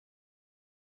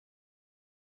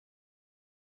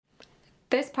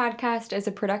This podcast is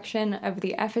a production of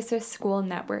the Ephesus School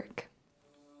Network.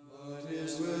 But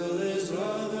his will is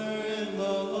rather in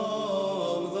the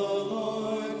law of the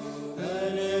Lord,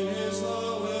 and in his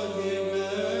law will he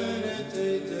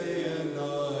meditate day and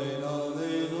night.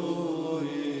 Alleluia.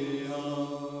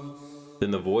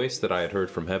 Then the voice that I had heard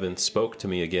from heaven spoke to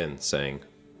me again, saying,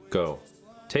 Go,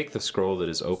 take the scroll that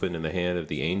is open in the hand of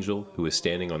the angel who is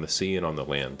standing on the sea and on the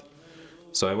land.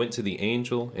 So I went to the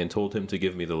angel and told him to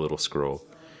give me the little scroll.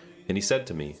 And he said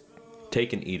to me,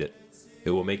 Take and eat it. It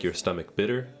will make your stomach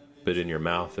bitter, but in your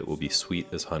mouth it will be sweet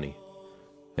as honey.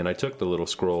 And I took the little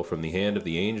scroll from the hand of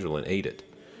the angel and ate it.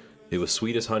 It was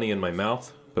sweet as honey in my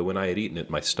mouth, but when I had eaten it,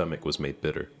 my stomach was made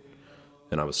bitter.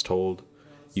 And I was told,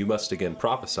 You must again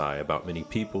prophesy about many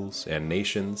peoples and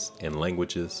nations and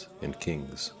languages and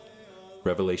kings.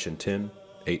 Revelation 10,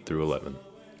 8 through 11.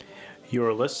 You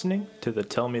are listening to the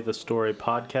Tell Me the Story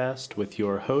podcast with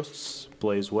your hosts,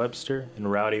 Blaze Webster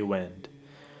and Rowdy Wind.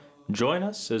 Join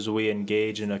us as we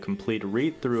engage in a complete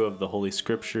read-through of the Holy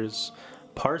Scriptures,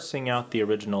 parsing out the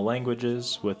original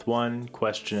languages with one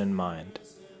question in mind.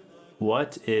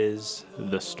 What is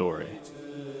the story?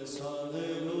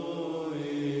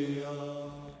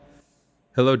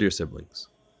 Hello, dear siblings.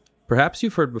 Perhaps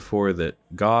you've heard before that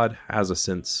God has a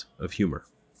sense of humor.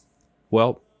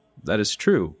 Well, that is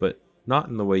true, but not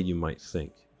in the way you might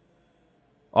think.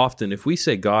 Often, if we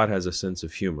say God has a sense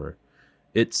of humor,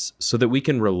 it's so that we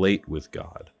can relate with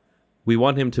God. We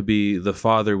want him to be the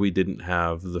father we didn't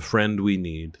have, the friend we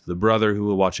need, the brother who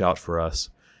will watch out for us.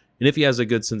 And if he has a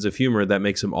good sense of humor, that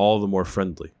makes him all the more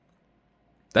friendly.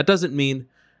 That doesn't mean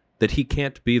that he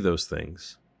can't be those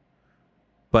things.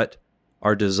 But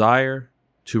our desire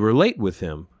to relate with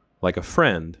him like a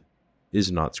friend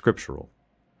is not scriptural.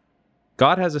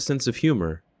 God has a sense of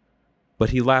humor, but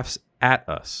he laughs at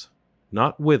us,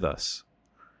 not with us.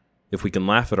 If we can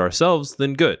laugh at ourselves,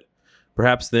 then good.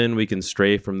 Perhaps then we can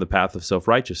stray from the path of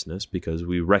self-righteousness because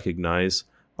we recognize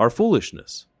our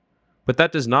foolishness. But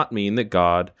that does not mean that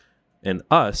God and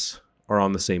us are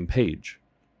on the same page.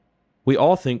 We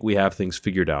all think we have things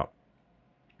figured out.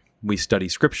 We study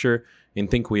Scripture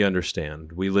and think we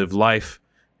understand. We live life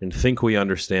and think we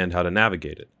understand how to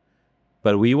navigate it.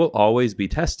 But we will always be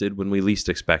tested when we least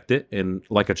expect it, and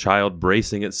like a child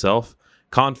bracing itself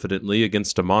confidently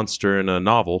against a monster in a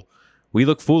novel, we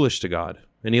look foolish to God,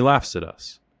 and he laughs at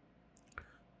us.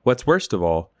 What's worst of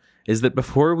all is that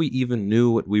before we even knew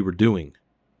what we were doing,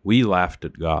 we laughed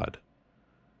at God.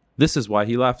 This is why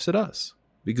he laughs at us,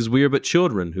 because we are but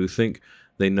children who think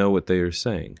they know what they are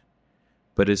saying.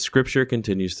 But as Scripture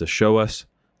continues to show us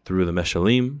through the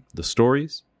Meshalim, the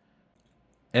stories,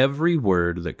 every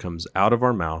word that comes out of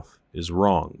our mouth is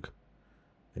wrong,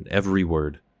 and every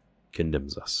word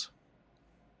condemns us.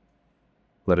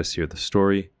 Let us hear the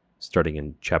story, starting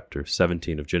in chapter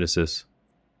 17 of Genesis,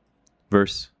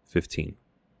 verse 15.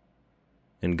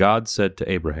 And God said to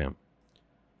Abraham,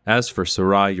 As for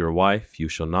Sarai your wife, you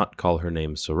shall not call her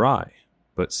name Sarai,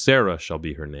 but Sarah shall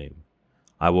be her name.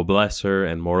 I will bless her,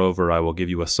 and moreover I will give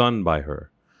you a son by her.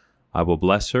 I will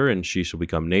bless her, and she shall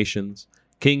become nations.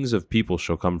 Kings of people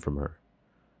shall come from her.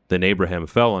 Then Abraham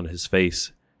fell on his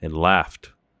face and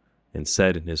laughed, and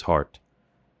said in his heart,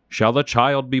 Shall the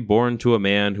child be born to a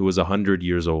man who is 100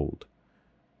 years old?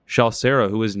 Shall Sarah,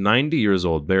 who is 90 years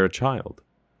old, bear a child?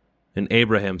 And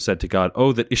Abraham said to God,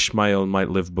 Oh, that Ishmael might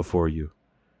live before you.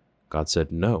 God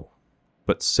said, No,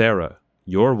 but Sarah,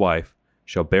 your wife,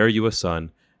 shall bear you a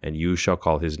son, and you shall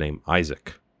call his name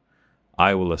Isaac.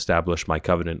 I will establish my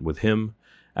covenant with him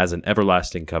as an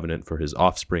everlasting covenant for his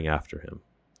offspring after him.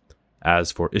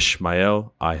 As for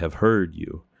Ishmael, I have heard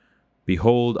you.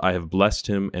 Behold, I have blessed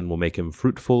him, and will make him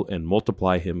fruitful and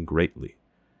multiply him greatly.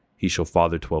 He shall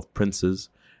father 12 princes,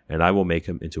 and I will make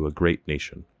him into a great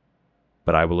nation.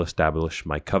 But I will establish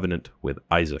my covenant with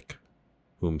Isaac,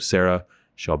 whom Sarah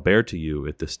shall bear to you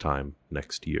at this time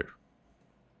next year.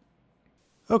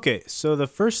 Okay, so the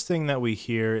first thing that we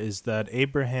hear is that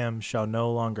Abraham shall no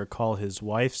longer call his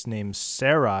wife's name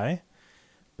Sarai,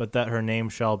 but that her name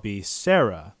shall be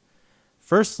Sarah.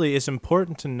 Firstly, it's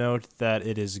important to note that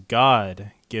it is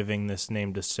God giving this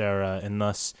name to Sarah and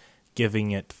thus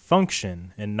giving it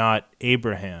function and not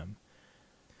Abraham.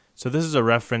 So this is a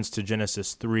reference to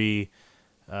Genesis 3,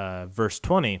 verse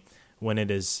 20, when it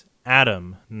is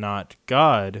Adam, not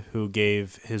God, who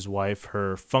gave his wife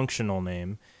her functional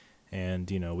name.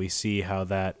 And, we see how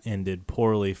that ended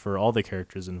poorly for all the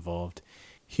characters involved.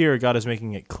 Here, God is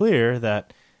making it clear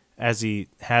that, as he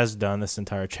has done this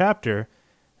entire chapter,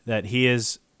 that he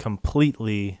is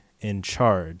completely in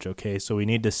charge, okay? So we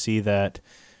need to see that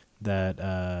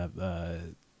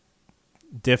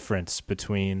difference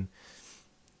between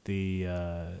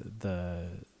the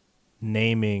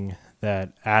naming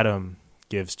that Adam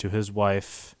gives to his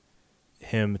wife,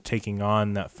 him taking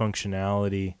on that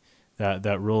functionality,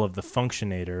 that role of the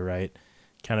functionator, right?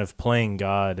 Kind of playing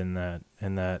God in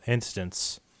that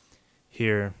instance.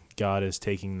 Here, God is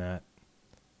taking that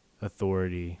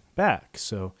authority back.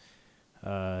 So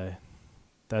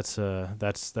that's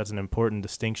an important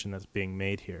distinction that's being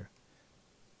made here.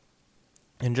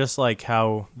 And just like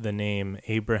how the name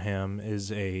Abraham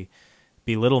is a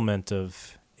belittlement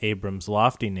of Abram's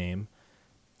lofty name,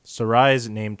 Sarai's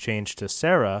name change to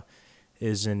Sarah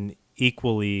is an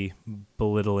equally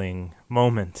belittling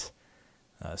moment.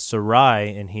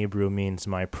 Sarai in Hebrew means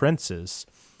my princes,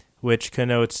 which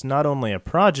connotes not only a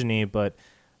progeny, but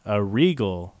a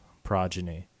regal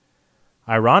progeny.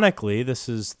 Ironically, this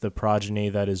is the progeny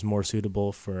that is more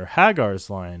suitable for Hagar's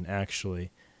line,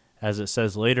 actually, as it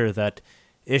says later that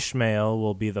Ishmael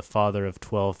will be the father of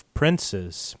 12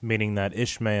 princes, meaning that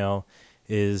Ishmael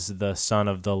is the son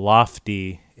of the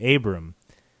lofty Abram.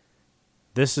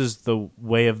 This is the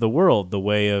way of the world, the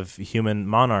way of human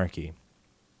monarchy.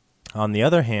 On the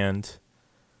other hand,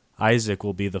 Isaac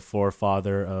will be the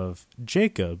forefather of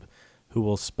Jacob, who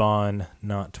will spawn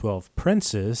not 12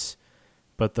 princes,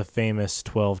 but the famous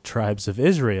 12 tribes of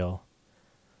Israel,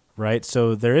 right?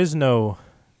 So there is no,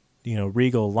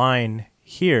 regal line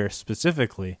here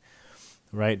specifically,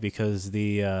 right? Because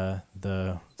the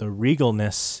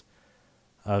regalness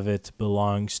of it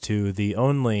belongs to the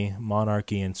only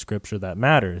monarchy in Scripture that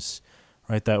matters,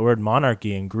 right? That word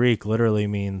monarchy in Greek literally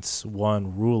means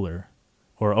one ruler,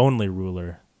 or only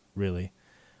ruler, really.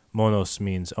 Monos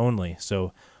means only,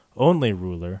 so only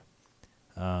ruler.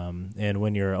 And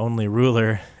when your only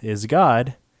ruler is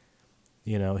God,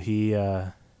 he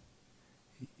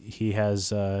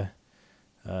has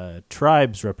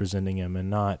tribes representing him, and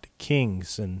not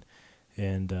kings and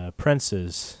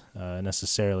princes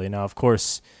necessarily. Now, of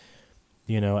course,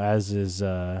 as is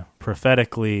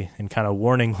prophetically and kind of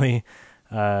warningly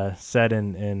said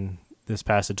in this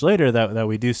passage later, that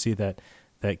we do see that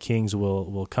kings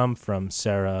will come from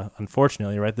Sarah.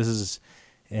 Unfortunately, right? This is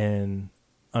an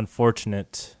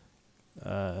unfortunate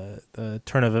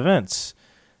turn of events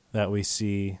that we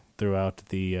see throughout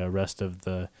the rest of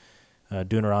the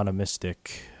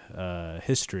Deuteronomistic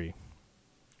history,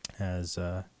 as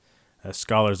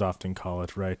scholars often call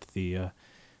it, right? The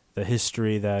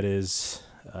history that is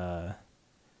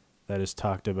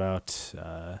talked about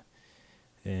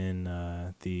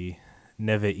in the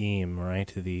Nevi'im,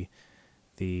 right?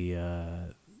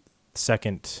 The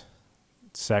second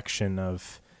section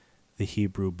of the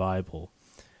Hebrew Bible,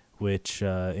 which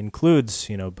includes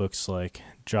books like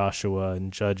Joshua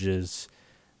and Judges,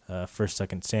 1st,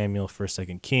 2nd Samuel, 1st,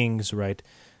 2nd Kings, right?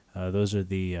 Those are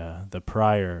the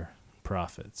prior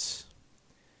prophets,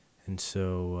 and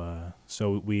so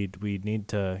we need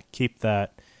to keep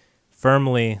that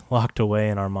firmly locked away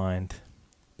in our mind,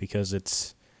 because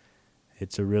it's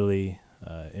a really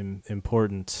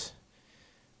important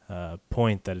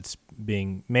point that it's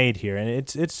being made here, and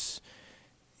it's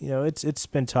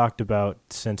been talked about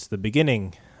since the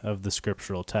beginning of the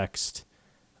scriptural text,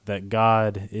 that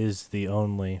God is the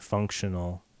only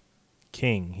functional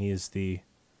king. He is the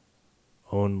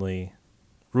only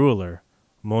ruler,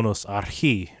 monos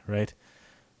archi, right?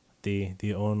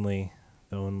 The only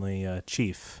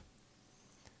chief.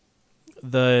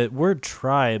 The word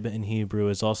tribe in Hebrew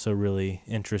is also really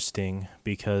interesting,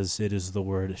 because it is the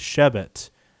word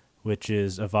shebet, which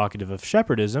is evocative of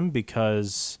shepherdism,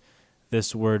 because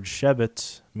this word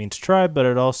shebet means tribe, but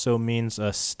it also means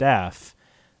a staff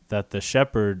that the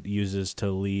shepherd uses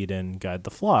to lead and guide the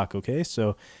flock. Okay,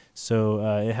 so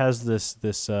it has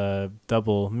this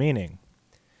double meaning.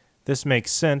 This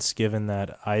makes sense given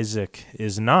that Isaac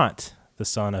is not the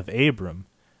son of Abram,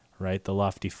 right, the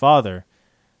lofty father.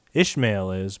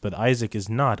 Ishmael is, but Isaac is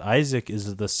not. Isaac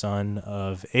is the son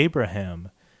of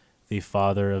Abraham, the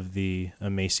father of the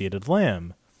emaciated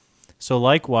lamb. So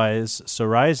likewise,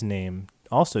 Sarai's name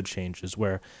also changes,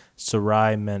 where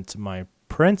Sarai meant my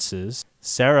princes,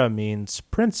 Sarah means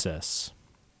princess.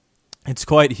 It's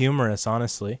quite humorous,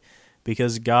 honestly,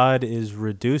 because God is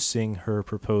reducing her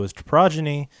proposed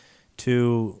progeny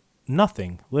to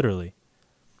nothing, literally.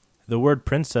 The word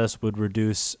princess would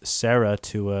reduce Sarah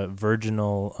to a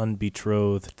virginal,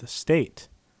 unbetrothed state.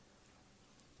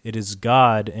 It is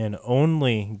God, and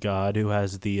only God, who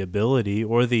has the ability,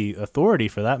 or the authority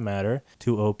for that matter,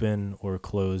 to open or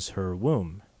close her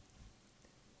womb.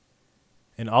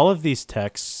 In all of these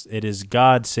texts, it is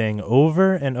God saying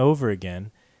over and over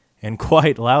again, and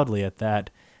quite loudly at that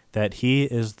he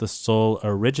is the sole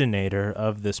originator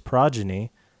of this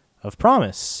progeny of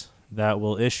promise, that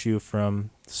will issue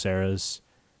from Sarah's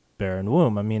barren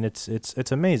womb. I mean, it's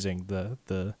amazing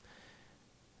the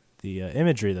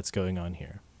imagery that's going on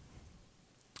here.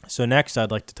 So next,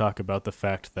 I'd like to talk about the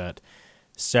fact that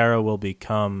Sarah will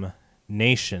become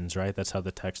nations, right? That's how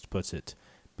the text puts it.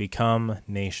 Become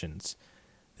nations.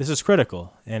 This is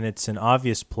critical, and it's an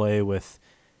obvious play with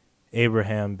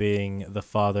Abraham being the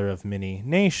father of many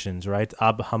nations, right?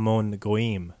 Ab Hamon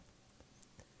Goim.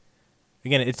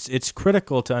 Again, it's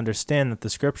critical to understand that the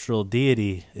scriptural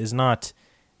deity is not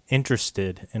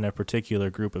interested in a particular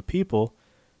group of people,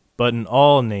 but in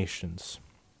all nations,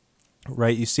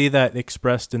 right? You see that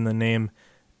expressed in the name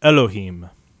Elohim,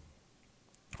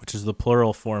 which is the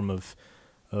plural form of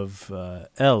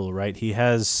El, right? He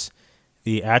has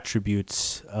the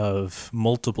attributes of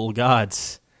multiple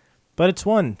gods, but it's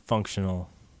one functional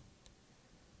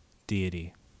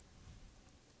deity.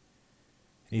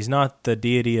 He's not the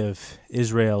deity of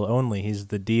Israel only. He's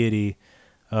the deity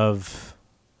of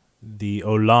the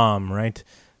Olam, right?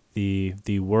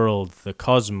 The world, the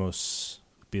cosmos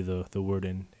would be the word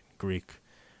in Greek,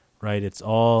 right? It's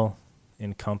all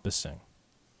encompassing.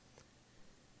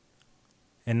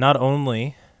 And not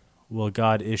only will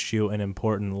God issue an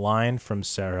important line from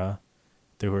Sarah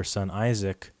through her son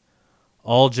Isaac,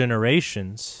 all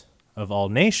generations of all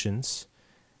nations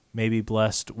may be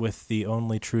blessed with the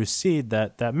only true seed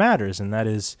that matters, and that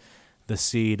is the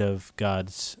seed of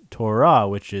God's Torah,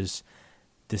 which is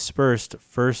dispersed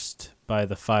first by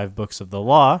the 5 books of the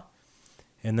law,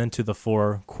 and then to the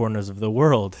 4 corners of the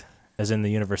world, as in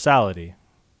the universality.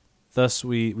 Thus,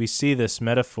 we see this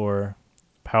metaphor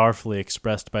powerfully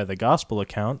expressed by the gospel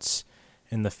accounts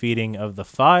in the feeding of the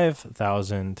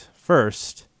 5,000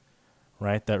 first,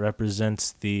 right? That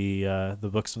represents the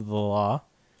books of the law.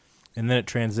 And then it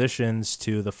transitions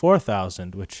to the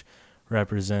 4,000, which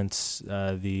represents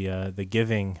the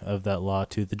giving of that law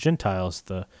to the Gentiles,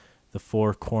 the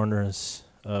 4 corners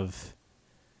of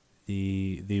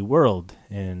the world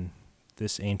in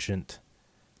this ancient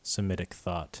Semitic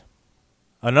thought.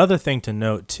 Another thing to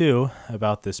note, too,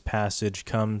 about this passage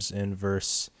comes in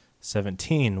verse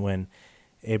 17, when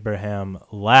Abraham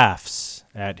laughs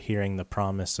at hearing the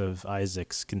promise of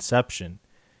Isaac's conception.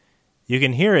 You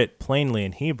can hear it plainly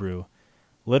in Hebrew.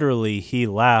 Literally, he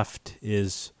laughed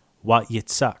is Wat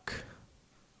Yitzhak.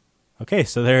 Okay,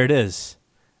 so there it is.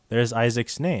 There's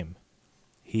Isaac's name.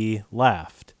 He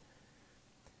laughed.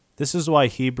 This is why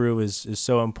Hebrew is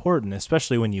so important,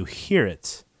 especially when you hear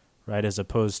it, right, as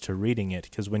opposed to reading it.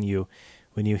 Because when you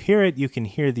hear it, you can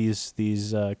hear these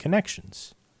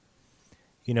connections.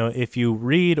 You know, if you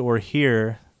read or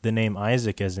hear the name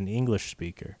Isaac as an English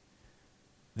speaker,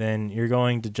 then you're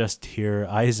going to just hear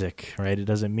Isaac, right? It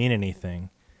doesn't mean anything.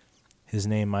 His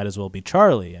name might as well be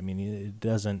Charlie. I mean, it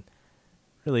doesn't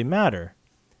really matter.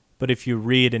 But if you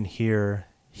read and hear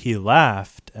he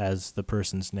laughed as the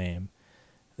person's name,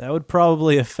 that would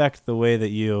probably affect the way that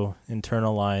you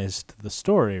internalized the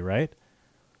story, right?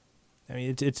 I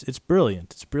mean, it's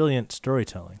brilliant. It's brilliant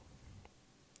storytelling.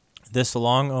 This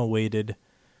long-awaited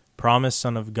promised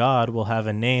Son of God will have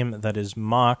a name that is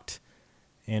mocked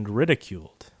and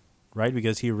ridiculed, right?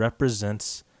 Because he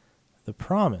represents the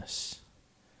promise.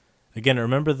 Again,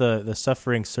 remember the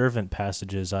suffering servant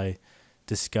passages I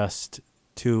discussed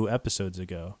 2 episodes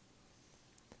ago.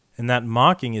 And that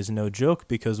mocking is no joke,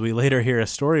 because we later hear a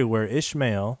story where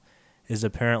Ishmael is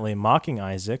apparently mocking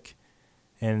Isaac,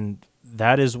 and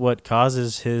that is what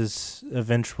causes his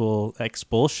eventual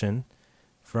expulsion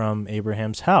from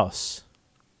Abraham's house.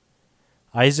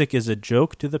 Isaac is a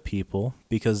joke to the people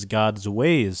because God's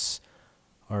ways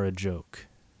are a joke.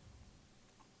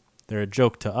 They're a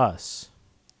joke to us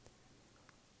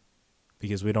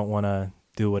because we don't want to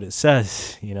do what it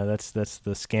says. You know, that's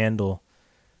the scandal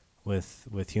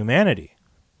with humanity.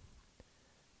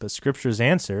 But Scripture's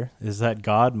answer is that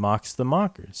God mocks the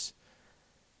mockers,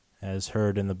 as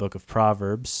heard in the book of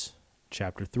Proverbs,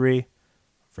 chapter 3,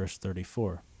 verse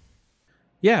 34.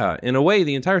 Yeah, in a way,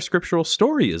 the entire scriptural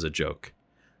story is a joke.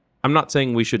 I'm not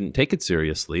saying we shouldn't take it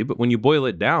seriously, but when you boil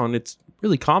it down, it's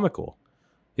really comical.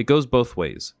 It goes both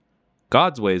ways.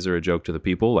 God's ways are a joke to the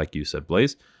people, like you said,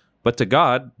 Blaze, but to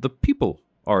God, the people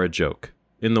are a joke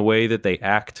in the way that they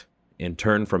act and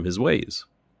turn from his ways.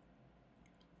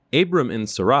 Abram and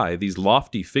Sarai, these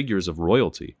lofty figures of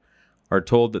royalty, are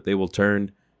told that they will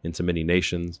turn into many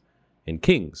nations and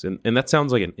kings. And that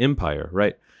sounds like an empire,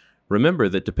 right? Remember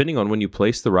that depending on when you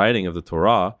place the writing of the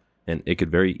Torah, and it could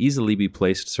very easily be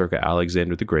placed circa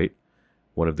Alexander the Great,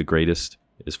 one of the greatest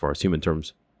as far as human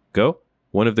terms go,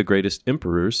 one of the greatest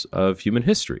emperors of human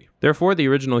history. Therefore, the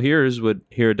original hearers would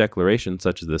hear a declaration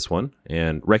such as this one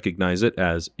and recognize it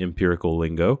as empirical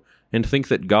lingo and think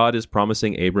that God is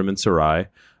promising Abram and Sarai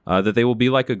that they will be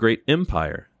like a great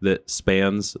empire that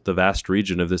spans the vast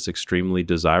region of this extremely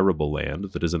desirable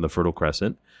land that is in the Fertile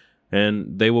Crescent,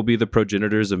 and they will be the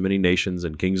progenitors of many nations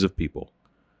and kings of people.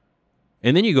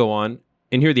 And then you go on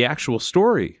and hear the actual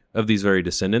story of these very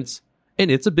descendants, and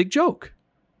it's a big joke.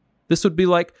 This would be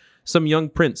like some young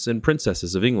prince and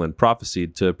princesses of England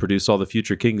prophesied to produce all the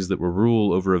future kings that will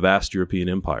rule over a vast European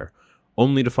empire,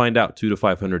 only to find out 200 to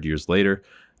 500 years later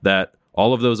that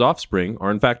all of those offspring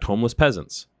are in fact homeless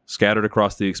peasants scattered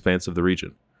across the expanse of the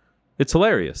region. It's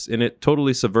hilarious, and it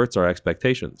totally subverts our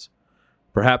expectations.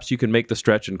 Perhaps you can make the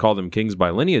stretch and call them kings by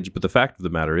lineage, but the fact of the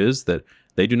matter is that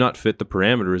they do not fit the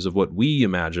parameters of what we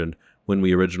imagined when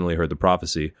we originally heard the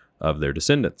prophecy of their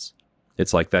descendants.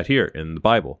 It's like that here in the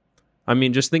Bible. I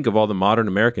mean, just think of all the modern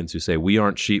Americans who say, we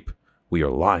aren't sheep, we are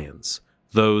lions.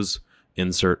 Those,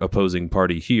 insert opposing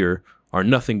party here, are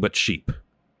nothing but sheep.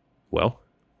 Well,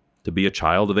 to be a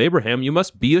child of Abraham, you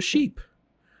must be a sheep.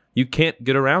 You can't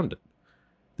get around it.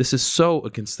 This is so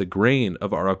against the grain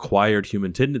of our acquired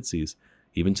human tendencies,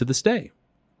 even to this day.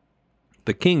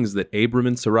 The kings that Abram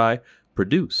and Sarai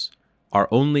produce are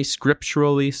only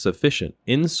scripturally sufficient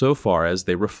insofar as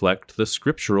they reflect the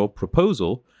scriptural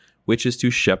proposal, which is to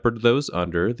shepherd those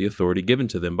under the authority given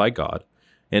to them by God,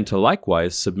 and to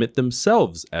likewise submit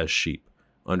themselves as sheep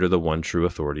under the one true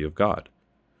authority of God.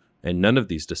 And none of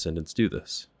these descendants do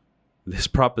this. This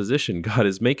proposition God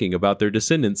is making about their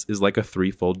descendants is like a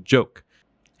threefold joke.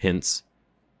 Hence,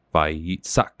 by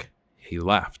Yitzhak, he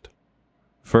laughed.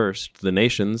 First, the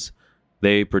nations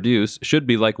they produce should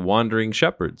be like wandering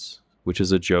shepherds, which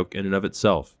is a joke in and of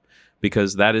itself,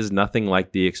 because that is nothing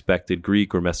like the expected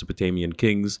Greek or Mesopotamian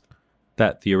kings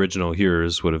that the original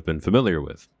hearers would have been familiar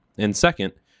with. And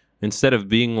second, instead of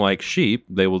being like sheep,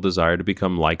 they will desire to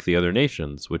become like the other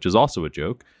nations, which is also a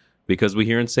joke, because we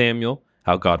hear in Samuel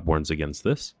how God warns against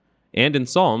this, and in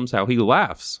Psalms how he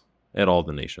laughs at all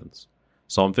the nations.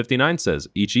 Psalm 59 says,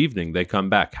 each evening they come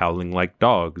back howling like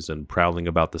dogs and prowling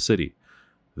about the city.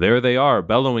 There they are,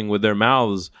 bellowing with their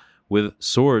mouths, with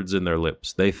swords in their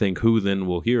lips. They think, who then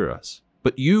will hear us?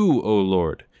 But you, O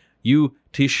Lord, you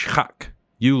Tishchak,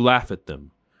 you laugh at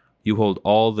them. You hold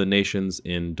all the nations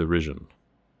in derision.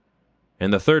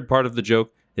 And the third part of the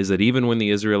joke is that even when the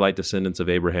Israelite descendants of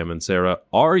Abraham and Sarah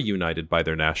are united by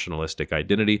their nationalistic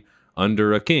identity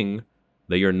under a king,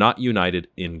 they are not united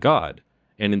in God,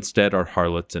 and instead are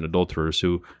harlots and adulterers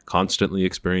who constantly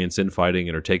experience infighting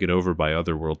and are taken over by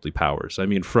otherworldly powers. I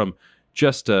mean, from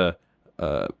just a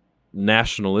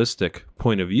nationalistic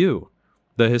point of view,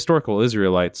 the historical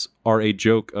Israelites are a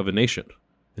joke of a nation,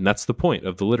 and that's the point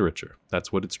of the literature.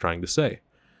 That's what it's trying to say.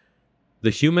 The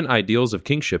human ideals of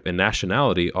kingship and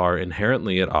nationality are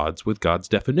inherently at odds with God's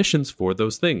definitions for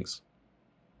those things.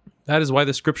 That is why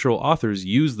the scriptural authors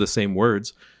use the same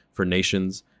words for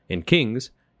nations and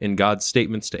kings in God's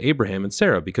statements to Abraham and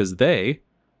Sarah, because they,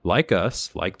 like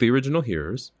us, like the original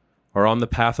hearers, are on the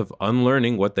path of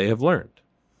unlearning what they have learned.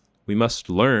 We must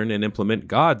learn and implement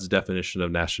God's definition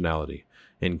of nationality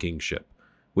and kingship,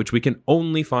 which we can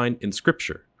only find in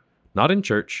Scripture, not in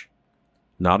church,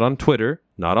 not on Twitter,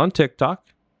 not on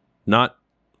TikTok, not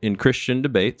in Christian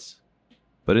debates,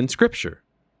 but in Scripture.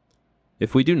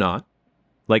 If we do not,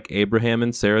 like Abraham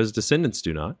and Sarah's descendants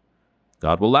do not,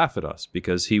 God will laugh at us,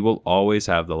 because he will always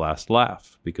have the last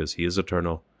laugh, because he is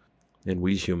eternal, and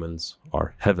we humans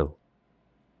are hevel,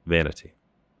 vanity,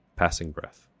 passing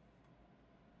breath.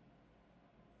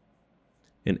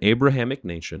 An Abrahamic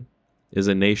nation is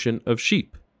a nation of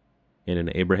sheep, and an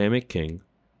Abrahamic king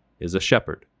is a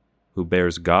shepherd who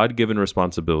bears God-given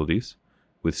responsibilities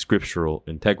with scriptural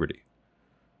integrity.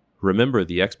 Remember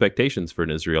the expectations for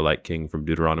an Israelite king from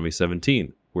Deuteronomy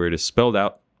 17, where it is spelled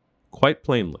out quite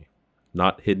plainly,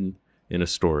 not hidden in a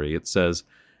story. It says,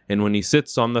 "And when he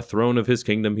sits on the throne of his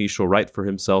kingdom, he shall write for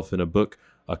himself in a book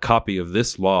a copy of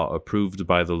this law approved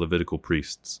by the Levitical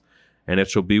priests. And it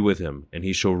shall be with him, and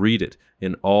he shall read it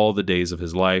in all the days of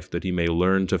his life, that he may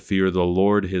learn to fear the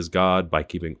Lord his God by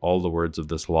keeping all the words of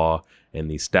this law and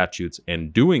these statutes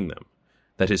and doing them,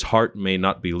 that his heart may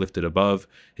not be lifted above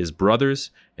his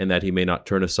brothers, and that he may not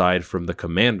turn aside from the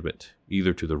commandment,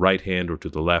 either to the right hand or to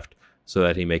the left, so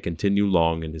that he may continue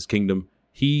long in his kingdom,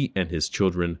 he and his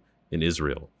children in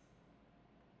Israel."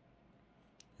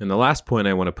 And the last point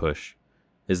I want to push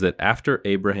is that after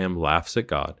Abraham laughs at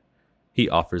God, he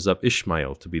offers up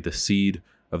Ishmael to be the seed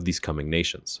of these coming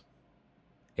nations.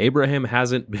 Abraham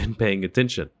hasn't been paying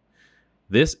attention.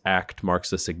 This act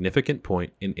marks a significant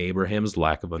point in Abraham's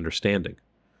lack of understanding.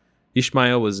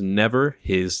 Ishmael was never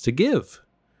his to give.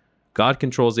 God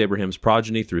controls Abraham's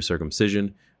progeny through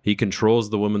circumcision. He controls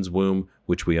the woman's womb,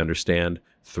 which we understand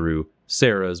through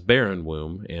Sarah's barren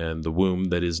womb and the womb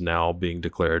that is now being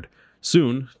declared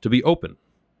soon to be open.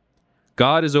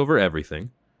 God is over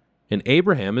everything, and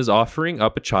Abraham is offering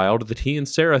up a child that he and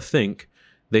Sarah think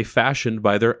they fashioned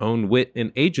by their own wit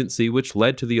and agency, which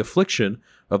led to the affliction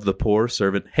of the poor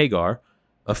servant Hagar,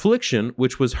 affliction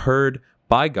which was heard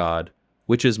by God,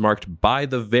 which is marked by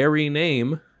the very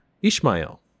name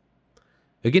Ishmael.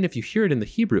 Again, if you hear it in the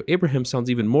Hebrew, Abraham sounds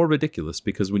even more ridiculous,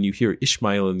 because when you hear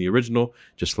Ishmael in the original,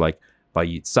 just like by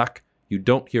Yitzhak, you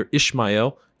don't hear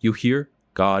Ishmael, you hear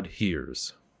God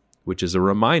hears, which is a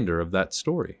reminder of that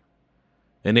story.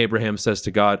 And Abraham says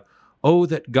to God, "Oh,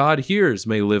 that God hears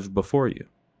may live before you."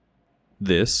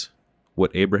 This,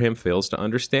 what Abraham fails to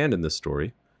understand in this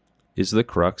story, is the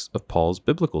crux of Paul's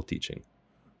biblical teaching.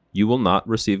 You will not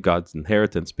receive God's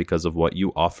inheritance because of what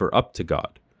you offer up to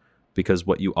God, because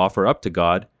what you offer up to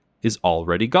God is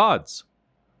already God's.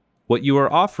 What you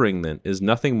are offering, then, is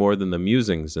nothing more than the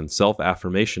musings and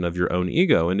self-affirmation of your own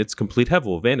ego and its complete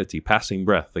hevel, vanity, passing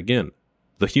breath, again,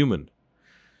 the human.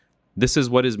 This is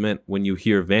what is meant when you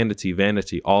hear vanity,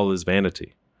 vanity, all is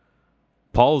vanity.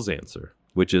 Paul's answer,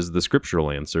 which is the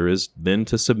scriptural answer, is then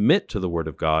to submit to the word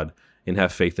of God and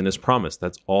have faith in his promise.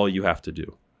 That's all you have to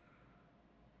do.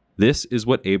 This is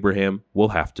what Abraham will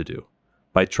have to do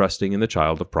by trusting in the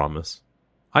child of promise,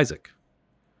 Isaac.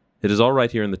 It is all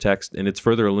right here in the text, and it's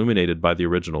further illuminated by the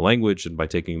original language and by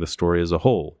taking the story as a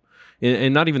whole.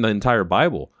 And not even the entire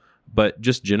Bible, but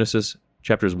just Genesis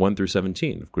chapters 1 through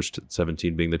 17, of course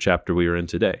 17 being the chapter we are in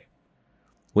today.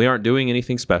 We aren't doing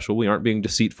anything special. We aren't being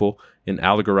deceitful in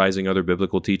allegorizing other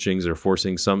biblical teachings or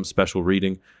forcing some special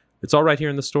reading. It's all right here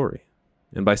in the story.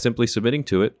 And by simply submitting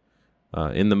to it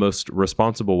in the most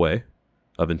responsible way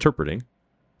of interpreting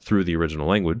through the original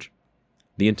language,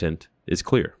 the intent is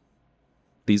clear.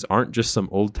 These aren't just some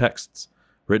old texts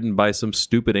written by some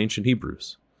stupid ancient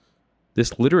Hebrews.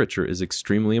 This literature is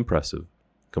extremely impressive,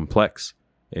 complex,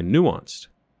 and nuanced.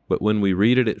 But when we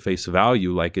read it at face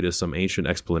value like it is some ancient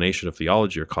explanation of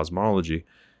theology or cosmology,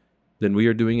 then we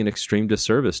are doing an extreme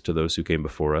disservice to those who came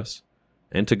before us,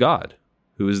 and to God,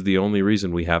 who is the only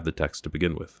reason we have the text to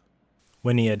begin with.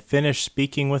 When he had finished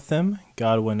speaking with them,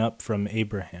 God went up from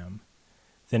Abraham.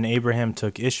 Then Abraham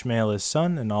took Ishmael his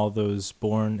son, and all those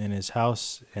born in his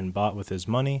house, and bought with his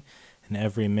money, and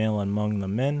every male among the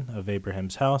men of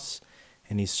Abraham's house,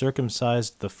 and he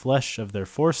circumcised the flesh of their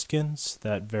foreskins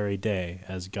that very day,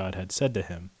 as God had said to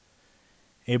him.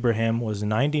 Abraham was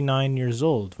 99 years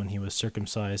old when he was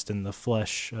circumcised in the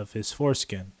flesh of his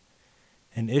foreskin.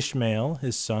 And Ishmael,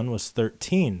 his son, was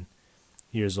 13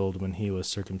 years old when he was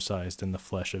circumcised in the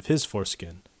flesh of his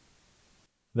foreskin.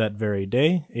 That very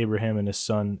day, Abraham and his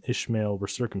son Ishmael were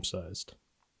circumcised.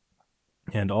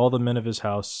 And all the men of his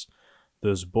house,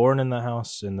 those born in the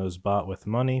house and those bought with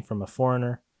money from a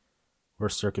foreigner, were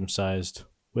circumcised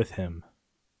with him.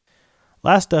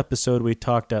 Last episode, we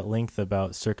talked at length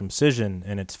about circumcision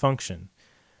and its function,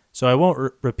 so I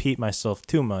won't repeat myself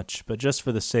too much, but just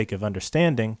for the sake of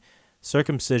understanding,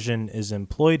 circumcision is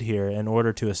employed here in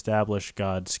order to establish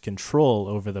God's control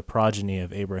over the progeny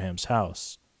of Abraham's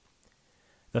house.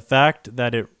 The fact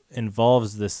that it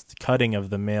involves this cutting of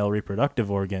the male reproductive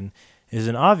organ is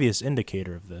an obvious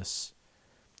indicator of this.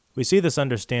 We see this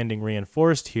understanding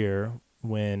reinforced here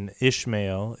when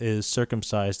Ishmael is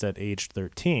circumcised at age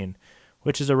 13,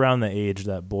 which is around the age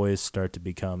that boys start to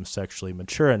become sexually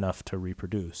mature enough to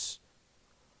reproduce.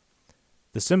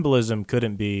 The symbolism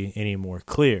couldn't be any more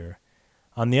clear.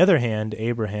 On the other hand,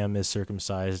 Abraham is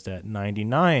circumcised at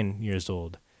 99 years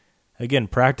old. Again,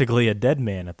 practically a dead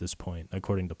man at this point,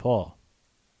 according to Paul.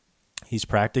 He's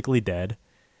practically dead,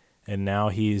 and now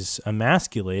he's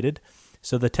emasculated,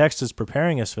 so the text is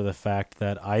preparing us for the fact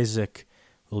that Isaac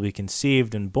will be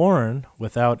conceived and born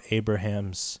without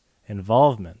Abraham's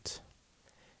involvement.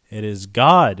 It is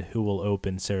God who will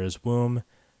open Sarah's womb,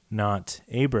 not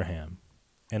Abraham.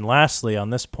 And lastly, on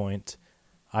this point,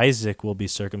 Isaac will be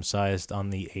circumcised on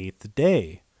the 8th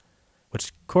day,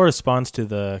 which corresponds to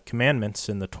the commandments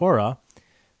in the Torah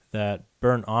that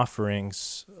burnt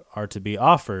offerings are to be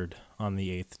offered on the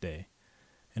 8th day.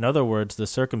 In other words, the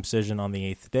circumcision on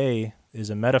the 8th day is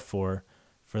a metaphor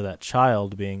for that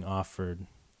child being offered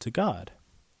to God,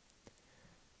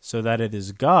 so that it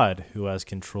is God who has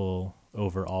control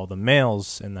over all the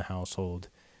males in the household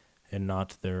and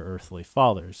not their earthly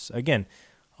fathers. Again,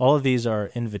 all of these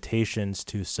are invitations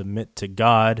to submit to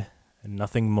God and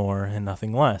nothing more and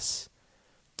nothing less.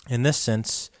 In this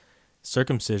sense,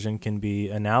 circumcision can be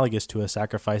analogous to a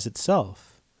sacrifice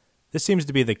itself. This seems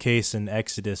to be the case in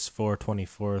Exodus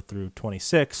 4:24 through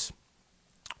 26,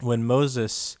 when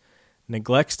Moses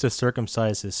neglects to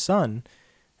circumcise his son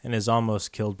and is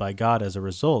almost killed by God as a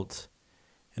result.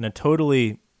 In a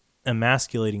totally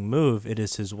emasculating move, it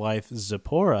is his wife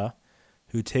Zipporah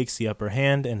who takes the upper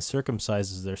hand and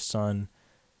circumcises their son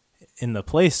in the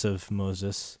place of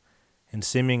Moses, and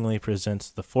seemingly presents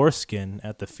the foreskin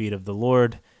at the feet of the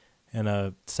Lord in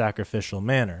a sacrificial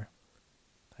manner.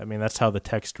 I mean, that's how the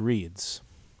text reads.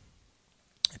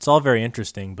 It's all very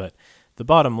interesting, but the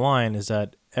bottom line is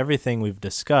that everything we've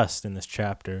discussed in this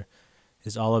chapter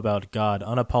is all about God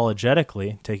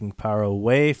unapologetically taking power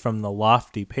away from the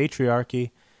lofty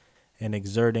patriarchy and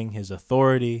exerting his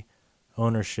authority,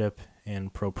 ownership,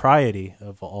 and propriety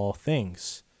of all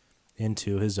things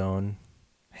into his own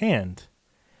hand.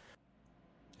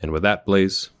 And with that,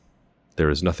 Blaze, there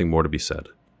is nothing more to be said.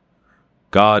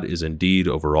 God is indeed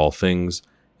over all things,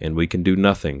 and we can do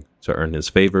nothing to earn his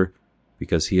favor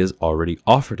because he has already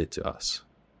offered it to us.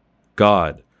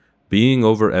 God, being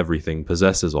over everything,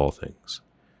 possesses all things.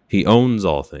 He owns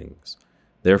all things.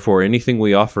 Therefore, anything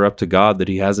we offer up to God that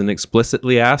he hasn't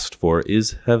explicitly asked for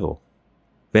is hevel,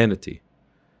 vanity.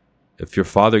 If your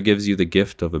father gives you the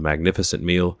gift of a magnificent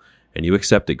meal, and you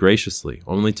accept it graciously,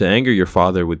 only to anger your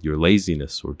father with your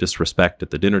laziness or disrespect at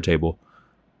the dinner table,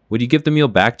 would you give the meal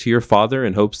back to your father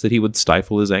in hopes that he would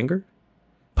stifle his anger?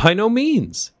 By no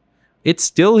means. It's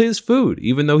still his food,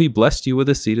 even though he blessed you with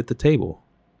a seat at the table.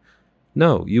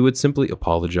 No, you would simply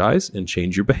apologize and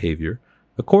change your behavior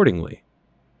accordingly,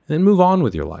 and then move on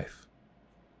with your life.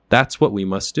 That's what we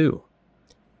must do.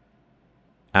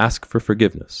 Ask for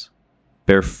forgiveness.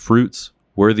 Bear fruits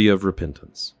worthy of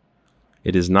repentance.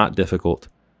 It is not difficult,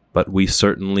 but we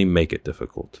certainly make it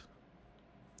difficult.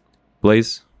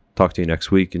 Blaze, talk to you next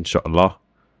week, inshallah.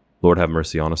 Lord have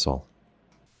mercy on us all.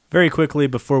 Very quickly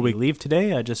before we leave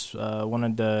today, I just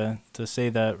wanted to say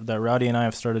that Rowdy and I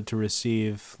have started to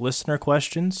receive listener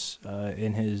questions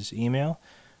in his email,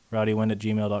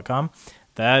 rowdywind@gmail.com.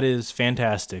 That is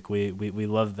fantastic. We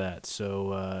love that.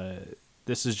 So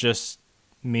this is just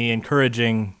me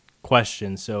encouraging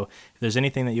questions. So if there's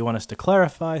anything that you want us to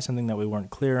clarify, something that we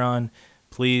weren't clear on,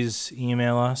 please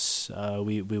email us.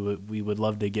 We would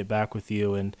love to get back with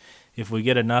you. And if we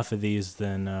get enough of these,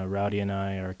 then Rowdy and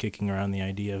I are kicking around the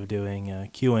idea of doing a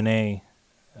Q&A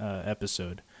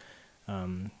episode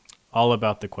all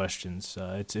about the questions.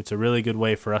 It's a really good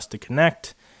way for us to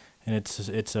connect, and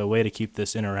it's a way to keep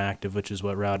this interactive, which is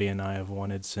what Rowdy and I have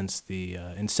wanted since the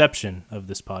inception of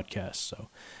this podcast.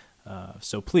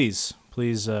 So please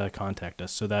contact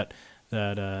us. So that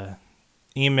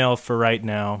email for right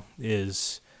now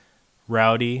is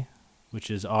Rowdy, which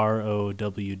is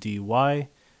ROWDY,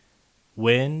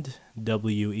 wind,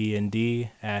 WEND,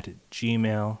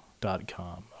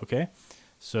 @gmail.com. Okay?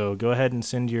 So go ahead and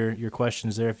send your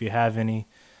questions there if you have any,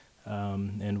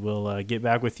 and we'll get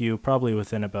back with you probably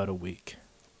within about a week.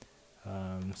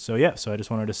 So I just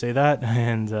wanted to say that,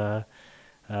 and so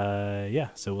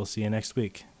we'll see you next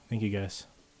week. Thank you, guys.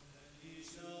 He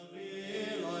shall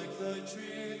be like the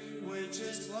tree which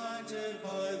is planted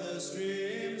by the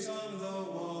stream